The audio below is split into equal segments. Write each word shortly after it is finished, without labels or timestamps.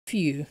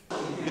few.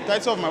 The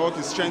title of my work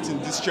is Strength in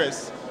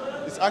Distress.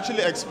 It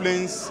actually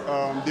explains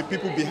the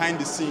people behind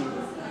the scene,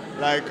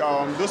 like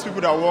those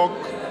people that work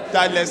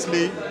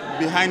tirelessly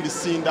behind the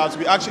scene that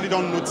we actually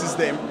don't notice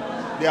them.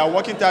 They are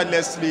working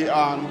tirelessly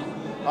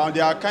and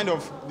they are kind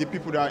of the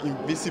people that are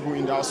invisible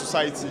in our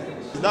society.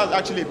 That's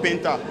actually a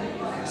painter.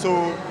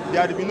 So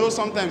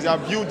sometimes there are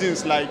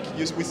buildings, like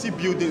we see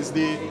buildings,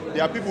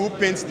 there are people who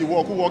paint the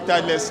work, who work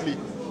tirelessly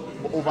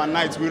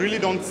overnight. We really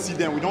don't see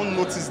them, we don't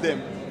notice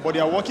them, but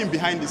they are working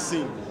behind the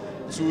scene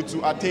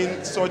to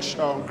attain such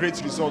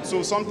great results.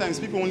 So sometimes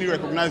people only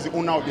recognize the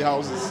owner of the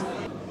houses.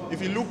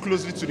 If you look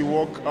closely to the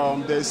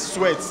work, there's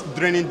sweat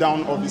draining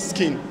down of the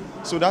skin.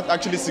 So that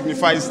actually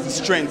signifies the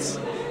strength.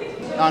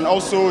 And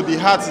also the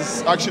hat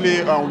is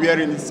actually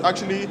wearing,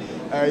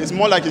 it's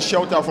more like a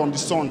shelter from the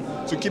sun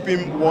to keep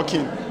him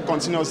working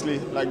continuously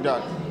like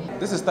that.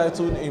 This is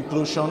titled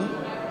Implosion,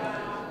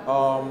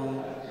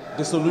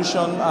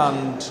 Dissolution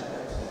and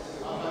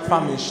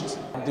Famished.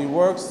 The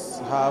works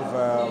have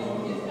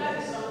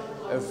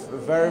a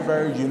very,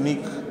 very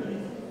unique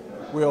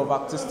way of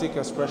artistic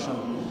expression.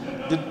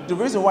 The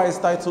reason why it's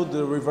titled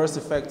The Reverse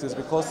Effect is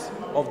because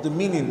of the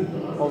meaning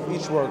of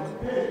each work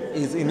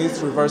is in its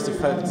reverse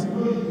effect.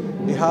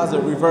 It has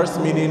a reverse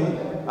meaning,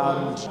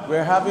 and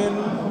we're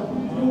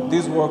having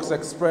these works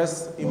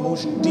express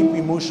deep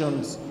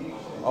emotions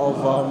of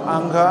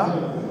anger,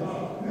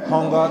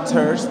 hunger,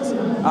 thirst,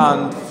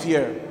 and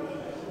fear.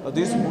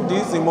 These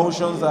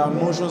emotions are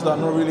emotions that are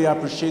not really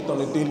appreciated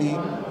on a daily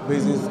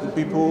basis.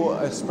 People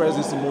express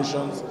these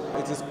emotions.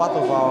 It is part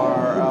of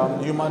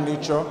our human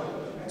nature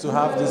to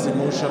have these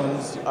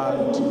emotions,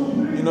 and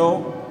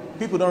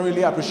people don't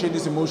really appreciate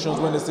these emotions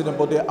when they see them,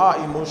 but they are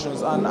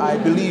emotions, and I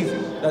believe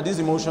that these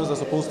emotions are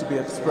supposed to be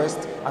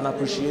expressed and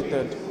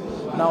appreciated.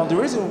 Now, the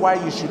reason why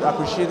you should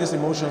appreciate these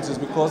emotions is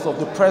because of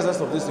the presence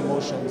of these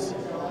emotions.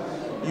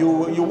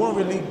 You won't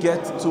really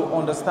get to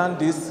understand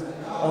this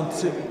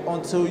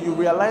until you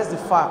realize the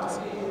fact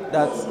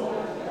that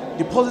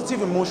the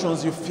positive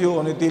emotions you feel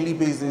on a daily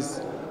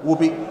basis will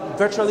be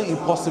virtually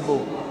impossible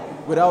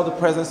without the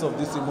presence of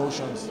these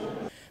emotions.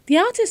 The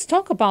artists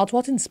talk about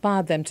what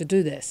inspired them to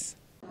do this.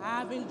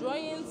 I've been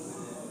drawing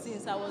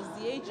since I was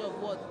the age of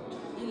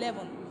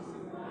 11,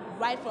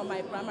 right from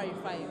my primary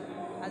 5,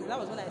 and that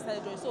was when I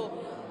started drawing. So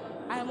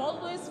I'm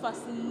always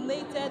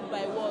fascinated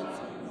by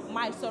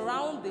my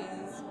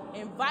surroundings,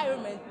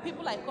 environment,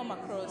 people I come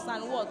across,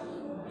 and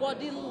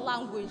body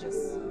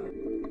languages.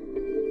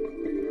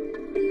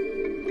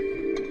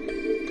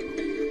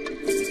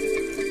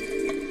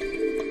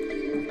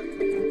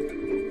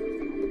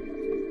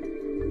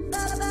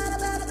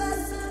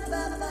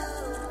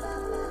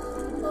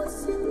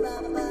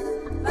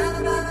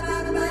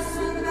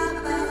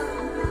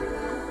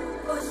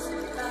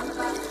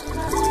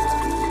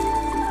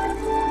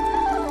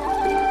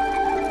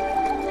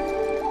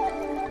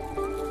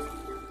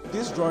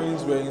 These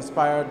drawings were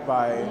inspired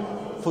by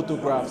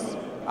photographs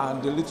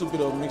and a little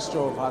bit of mixture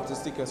of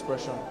artistic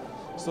expression.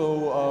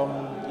 So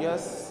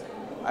yes,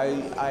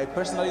 I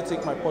personally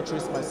take my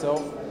portraits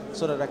myself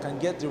so that I can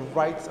get the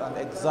right and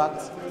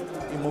exact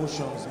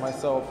emotions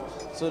myself,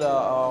 so that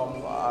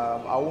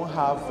I won't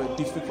have a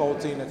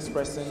difficulty in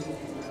expressing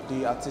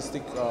the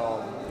artistic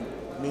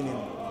meaning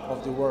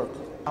of the work.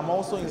 I'm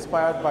also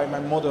inspired by my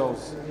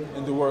models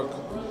in the work.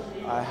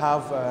 I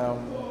have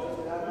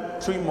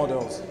 3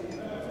 models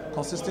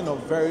consisting of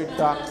very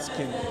dark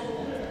skin.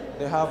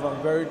 They have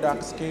very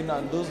dark skin,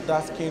 and those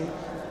dark skin,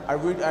 I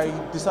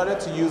decided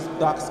to use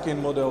dark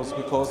skin models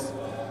because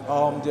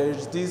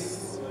there's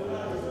this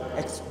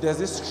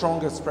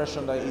strong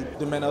expression that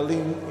the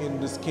melanin in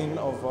the skin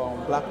of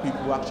black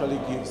people actually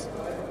gives,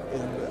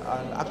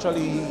 and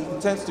actually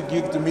it tends to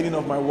give the meaning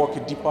of my work a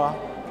deeper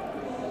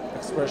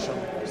expression.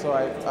 So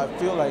I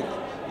feel like,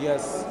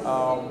 yes,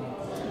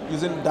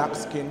 using dark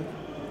skin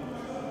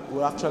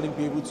will actually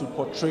be able to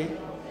portray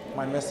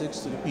my message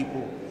to the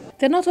people.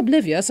 They're not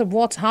oblivious of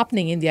what's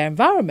happening in their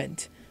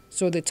environment,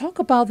 so they talk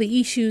about the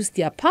issues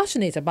they are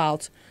passionate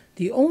about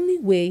the only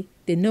way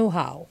they know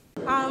how.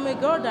 I'm a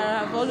girl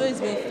that have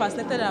always been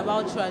fascinated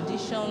about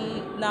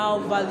traditional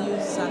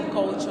values and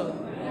culture.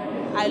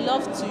 I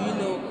love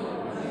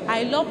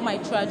I love my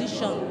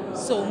tradition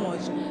so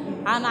much,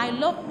 and I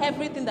love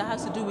everything that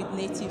has to do with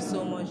native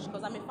so much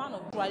because I'm a fan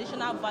of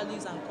traditional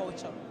values and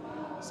culture.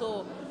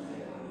 So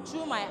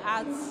through my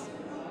art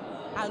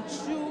and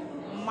through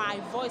my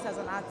voice as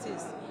an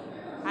artist,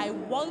 I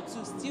want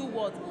to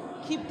still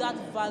keep that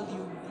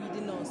value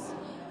within us.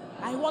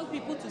 I want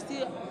people to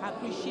still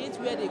appreciate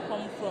where they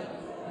come from.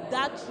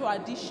 That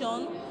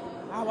tradition,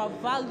 our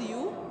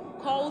value,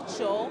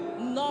 culture,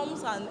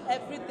 norms, and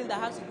everything that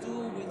has to do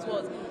with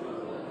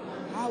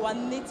our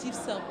native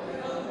self.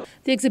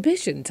 The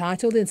exhibition,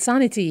 titled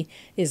Insanity,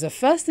 is the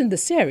first in the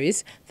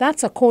series.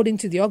 That's according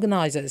to the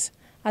organizers,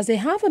 as they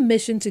have a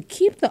mission to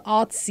keep the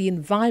art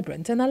scene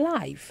vibrant and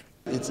alive.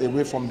 It's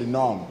away from the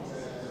norm,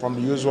 from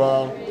the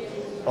usual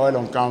oil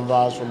on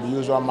canvas, from the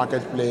usual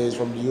marketplace,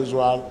 from the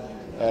usual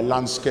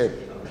landscape.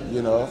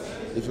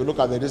 If you look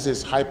at it, this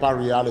is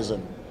hyper-realism.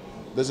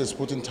 This is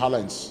putting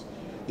talents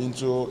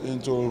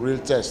into real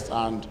text.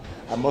 And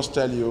I must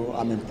tell you,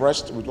 I'm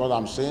impressed with what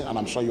I'm seeing, and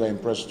I'm sure you are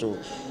impressed too.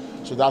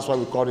 So that's why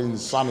we call it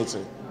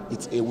insanity.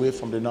 It's away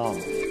from the norm.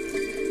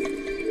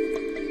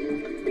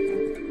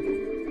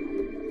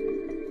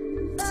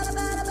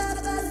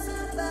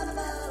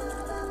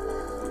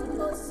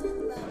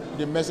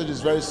 The message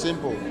is very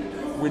simple.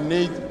 We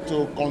need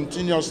to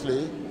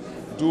continuously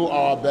do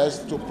our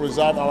best to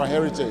preserve our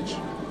heritage,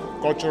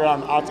 cultural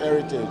and art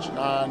heritage,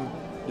 and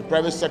the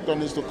private sector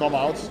needs to come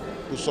out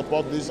to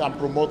support this and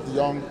promote the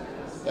young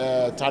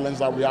talents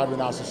that we have in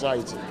our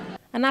society.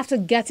 And after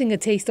getting a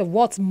taste of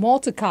what's more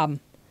to come,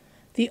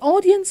 the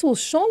audience will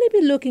surely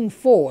be looking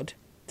forward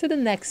to the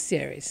next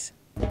series.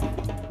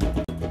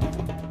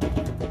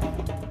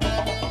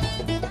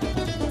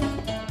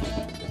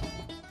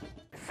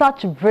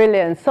 Such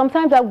brilliance.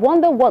 Sometimes I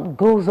wonder what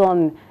goes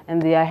on in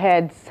their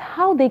heads,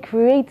 how they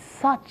create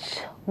such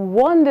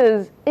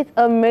wonders. It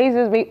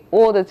amazes me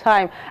all the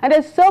time. And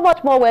there's so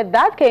much more where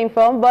that came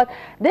from, but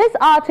this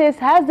artist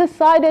has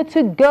decided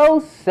to go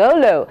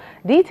solo.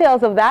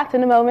 Details of that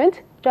in a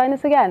moment. Join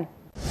us again.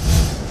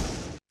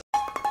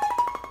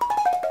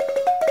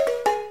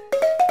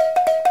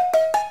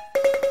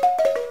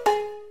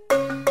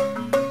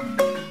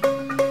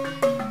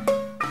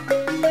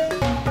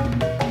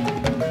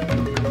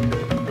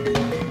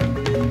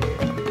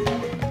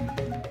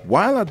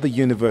 While at the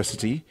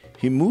university,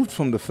 he moved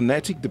from the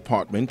phonetic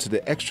department to the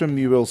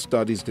extramural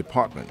studies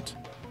department.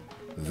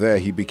 There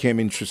he became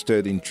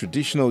interested in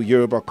traditional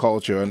Yoruba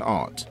culture and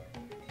art.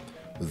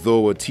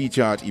 Though a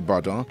teacher at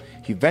Ibadan,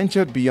 he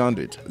ventured beyond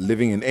it,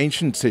 living in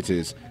ancient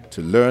cities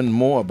to learn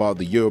more about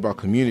the Yoruba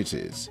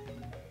communities.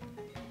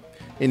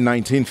 In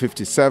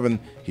 1957,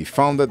 he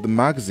founded the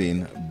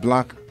magazine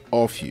Black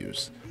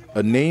Orpheus,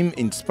 a name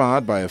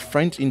inspired by a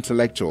French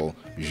intellectual,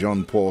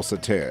 Jean-Paul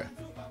Sartre.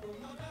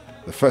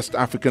 The first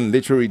African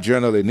literary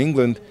journal in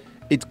England,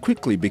 it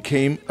quickly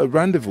became a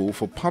rendezvous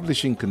for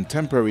publishing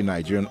contemporary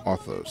Nigerian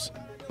authors.